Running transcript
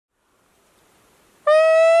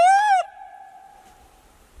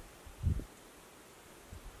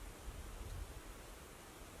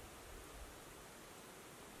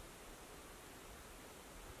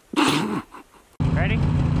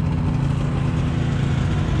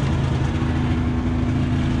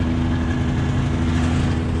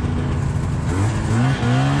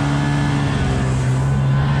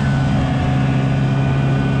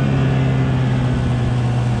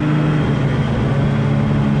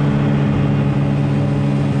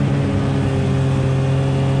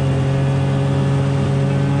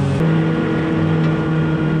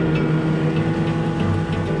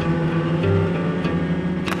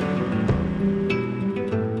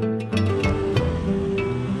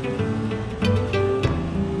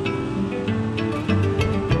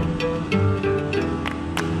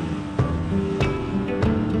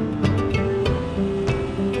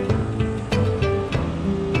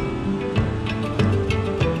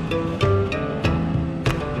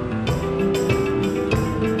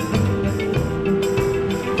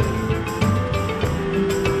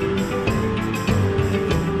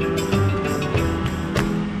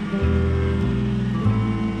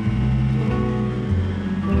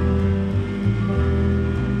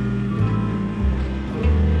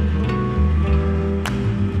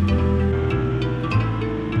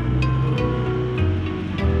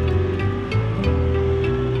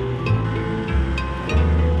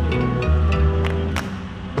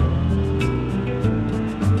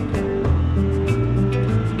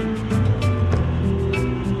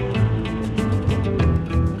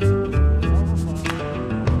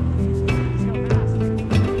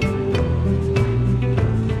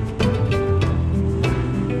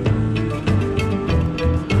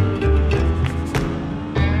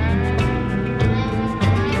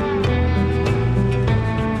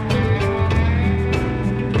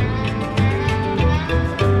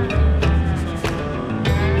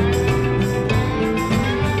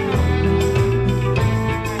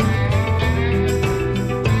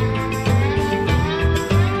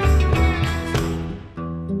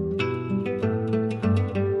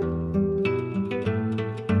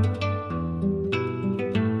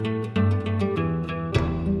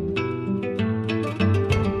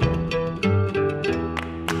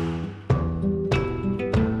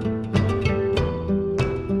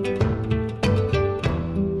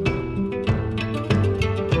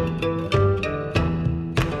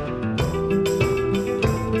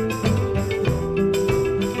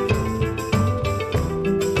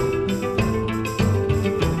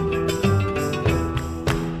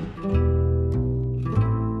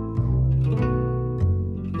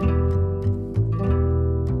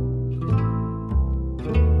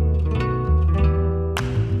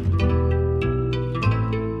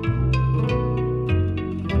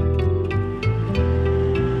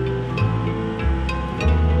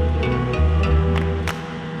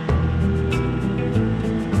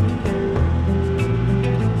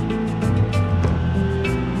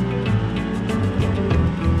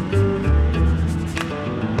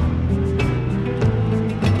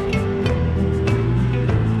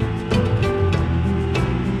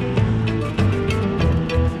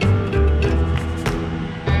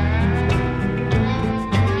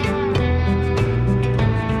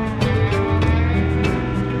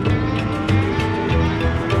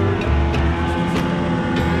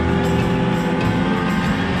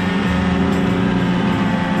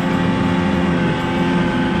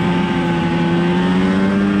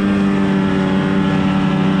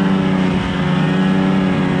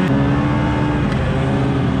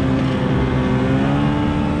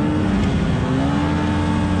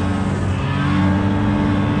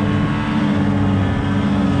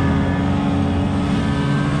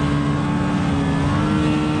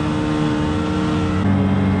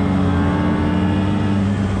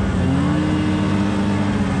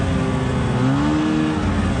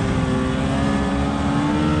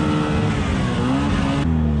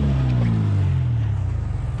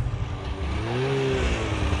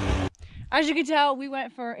As you can tell, we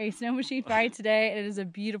went for a snow machine ride today. It is a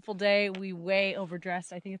beautiful day. We way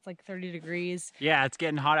overdressed. I think it's like 30 degrees. Yeah, it's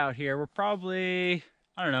getting hot out here. We're probably,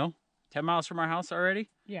 I don't know, 10 miles from our house already.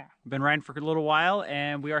 Yeah. We've been riding for a little while,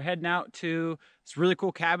 and we are heading out to this really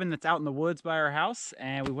cool cabin that's out in the woods by our house.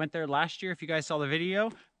 And we went there last year, if you guys saw the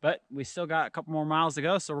video, but we still got a couple more miles to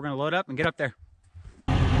go. So we're gonna load up and get up there.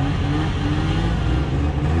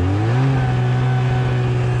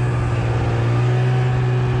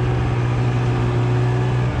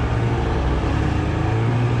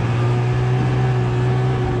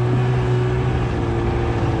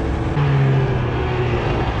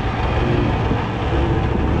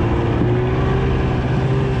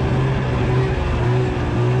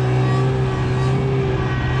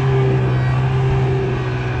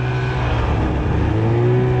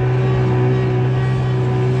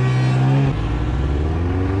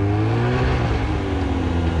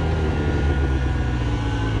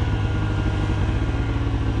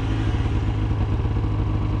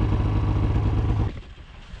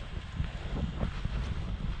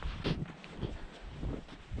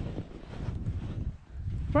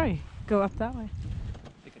 Probably go up that way.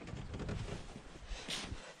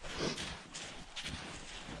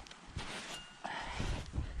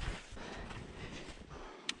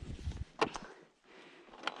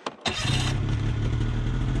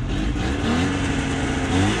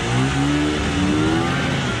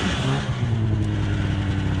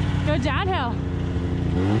 Go downhill.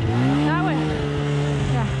 That way.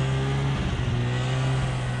 Yeah.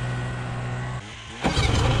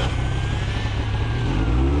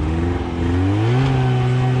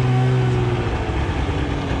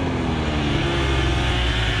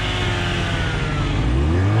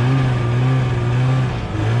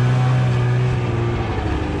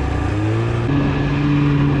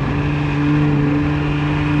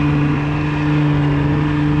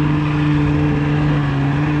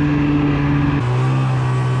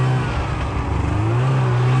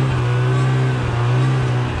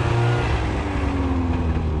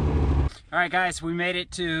 All right, guys, we made it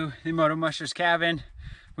to the Moto Mushers cabin.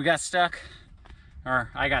 We got stuck, or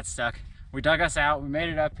I got stuck. We dug us out, we made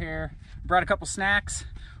it up here, brought a couple snacks,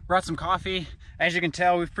 brought some coffee. As you can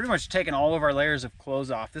tell, we've pretty much taken all of our layers of clothes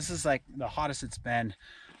off. This is like the hottest it's been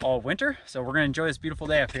all winter, so we're gonna enjoy this beautiful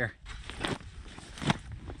day up here.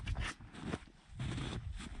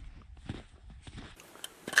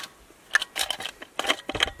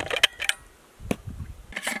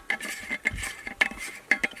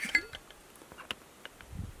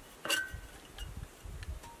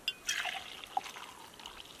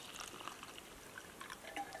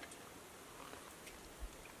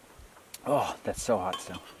 Oh, that's so hot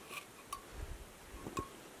still.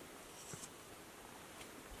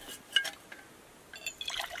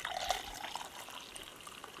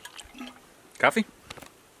 Coffee?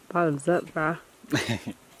 Bottoms up, bro. All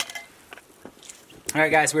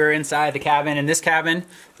right, guys, we're inside the cabin, and this cabin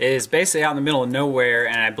is basically out in the middle of nowhere,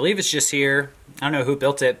 and I believe it's just here. I don't know who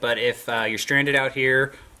built it, but if you're stranded out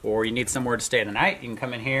here or you need somewhere to stay the night, you can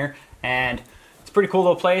come in here, and it's a pretty cool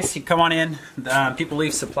little place. You come on in. People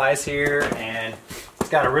leave supplies here, and it's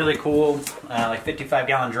got a really cool, like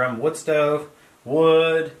 55-gallon drum wood stove,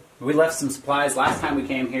 wood. We left some supplies last time we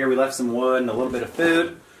came here. We left some wood and a little bit of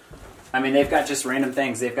food. I mean, they've got just random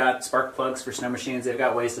things. They've got spark plugs for snow machines. They've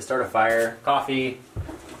got ways to start a fire, coffee,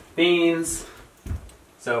 beans.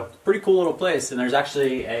 So, pretty cool little place. And there's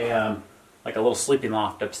actually a like a little sleeping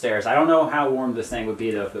loft upstairs. I don't know how warm this thing would be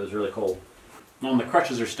though if it was really cold. Well, the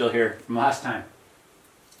crutches are still here from last time.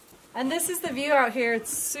 And this is the view out here.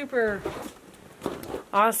 It's super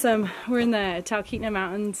awesome. We're in the Talkeetna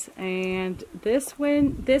Mountains, and this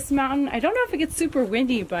mountain, I don't know if it gets super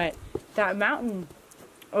windy, but that mountain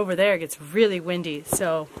over there gets really windy,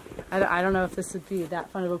 so I don't know if this would be that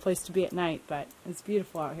fun of a place to be at night, but it's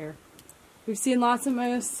beautiful out here. We've seen lots of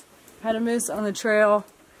moose. Had a moose on the trail.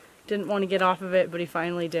 Didn't want to get off of it, but he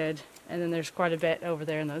finally did. And then there's quite a bit over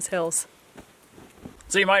there in those hills.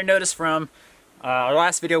 So you might notice from our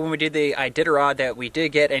last video when we did the Iditarod that we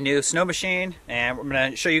did get a new snow machine, and we're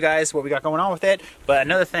going to show you guys what we got going on with it. But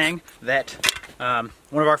another thing that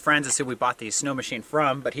one of our friends is who we bought the snow machine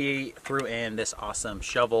from, but he threw in this awesome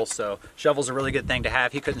shovel. So shovel's a really good thing to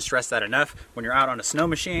have. He couldn't stress that enough when you're out on a snow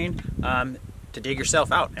machine to dig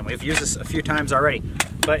yourself out. And we've used this a few times already.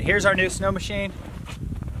 But here's our new snow machine.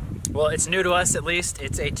 Well, it's new to us at least.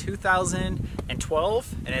 It's a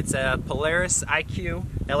 2012, and it's a Polaris IQ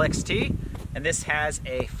LXT, and this has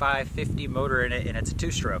a 550 motor in it, and it's a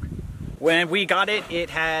two-stroke. When we got it, it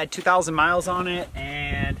had 2,000 miles on it,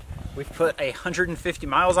 and we've put 150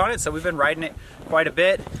 miles on it, so we've been riding it quite a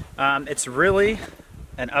bit. It's really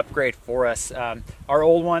an upgrade for us. Our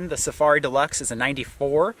old one, the Safari Deluxe, is a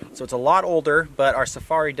 94, so it's a lot older, but our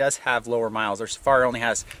Safari does have lower miles. Our Safari only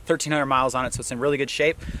has 1,300 miles on it, so it's in really good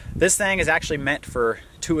shape. This thing is actually meant for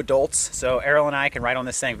 2 adults, so Errol and I can ride on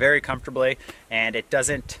this thing very comfortably, and it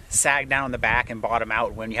doesn't sag down in the back and bottom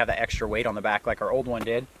out when you have that extra weight on the back like our old one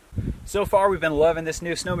did. So far, we've been loving this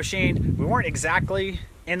new Snowmachine. We weren't exactly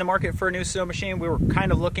in the market for a new Snowmachine. We were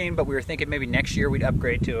kind of looking, but we were thinking maybe next year we'd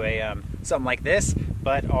upgrade to a something like this.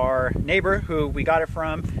 But our neighbor who we got it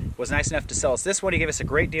from was nice enough to sell us this one. He gave us a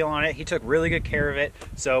great deal on it. He took really good care of it.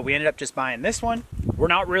 So we ended up just buying this one. We're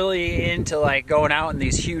not really into like going out in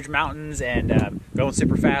these huge mountains and going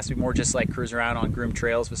super fast. We more just like cruise around on groomed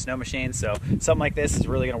trails with Snowmachines. So something like this is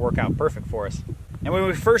really gonna work out perfect for us. And when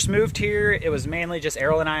we first moved here, it was mainly just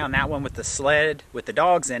Errol and I on that one with the sled with the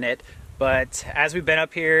dogs in it. But as we've been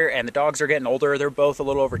up here and the dogs are getting older, they're both a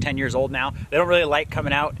little over 10 years old now. They don't really like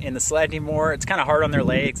coming out in the sled anymore. It's kind of hard on their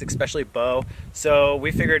legs, especially Bo. So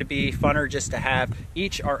we figured it'd be funner just to have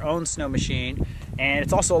each our own Snowmachine. And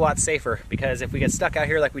it's also a lot safer because if we get stuck out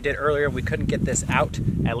here like we did earlier, we couldn't get this out,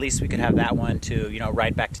 at least we could have that one to, you know,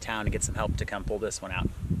 ride back to town and get some help to come pull this one out.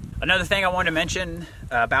 Another thing I wanted to mention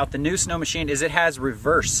about the new Snowmachine is it has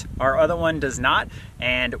reverse. Our other one does not,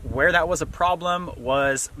 and where that was a problem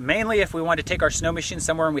was mainly if we wanted to take our Snowmachine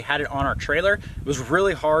somewhere and we had it on our trailer, it was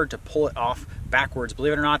really hard to pull it off backwards.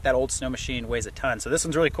 Believe it or not, that old Snowmachine weighs a ton. So this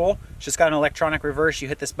one's really cool. It's just got an electronic reverse. You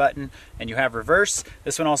hit this button and you have reverse.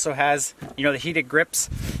 This one also has, you know, the heated grips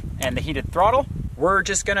and the heated throttle. We're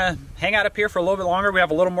just gonna hang out up here for a little bit longer. We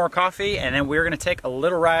have a little more coffee, and then we're gonna take a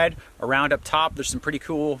little ride around up top. There's some pretty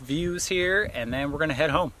cool views here, and then we're gonna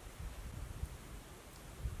head home.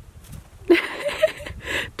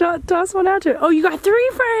 Toss one out to it. Oh, you got 3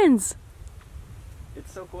 friends!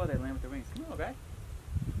 It's so cool they land with their wings. Come on, guy.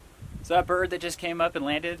 So that bird that just came up and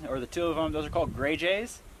landed, or the 2 of them, those are called gray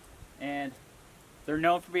jays, and they're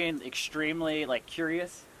known for being extremely like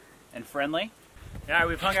curious and friendly. Yeah,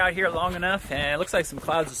 we've hung out here long enough, and it looks like some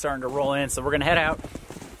clouds are starting to roll in, so we're gonna head out.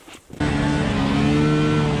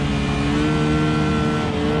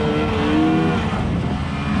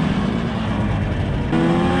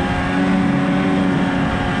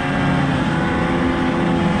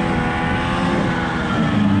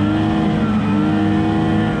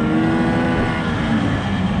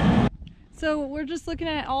 So we're just looking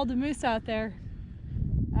at all the moose out there.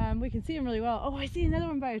 We can see them really well. Oh, I see another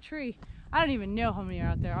one by a tree. I don't even know how many are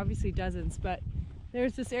out there, obviously dozens, but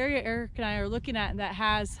there's this area Eric and I are looking at that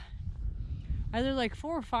has either like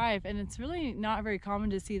 4 or 5, and it's really not very common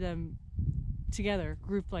to see them together,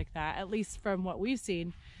 grouped like that, at least from what we've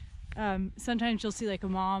seen. Sometimes you'll see like a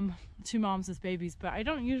mom, 2 moms with babies, but I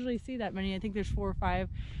don't usually see that many. I think there's 4 or 5,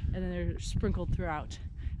 and then they're sprinkled throughout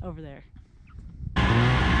over there.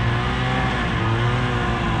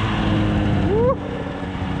 Woo!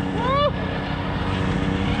 Woo!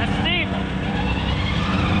 That's steep.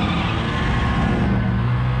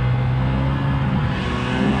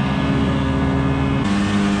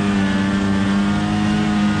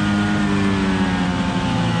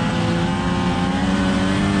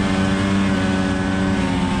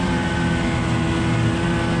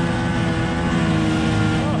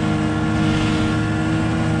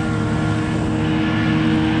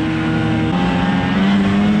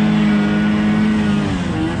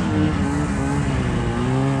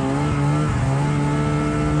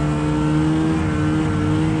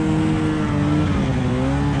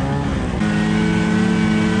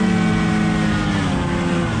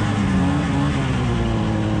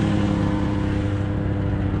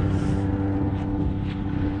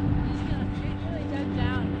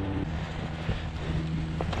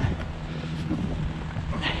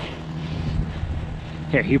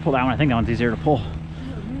 Here, you pull that one. I think that one's easier to pull. Oh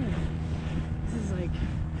man, this is like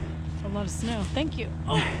a lot of snow. Thank you.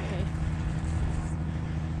 Oh, okay.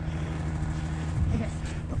 Okay.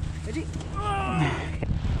 Ready? Oh.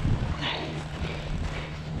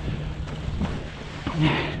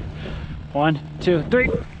 1, 2, 3.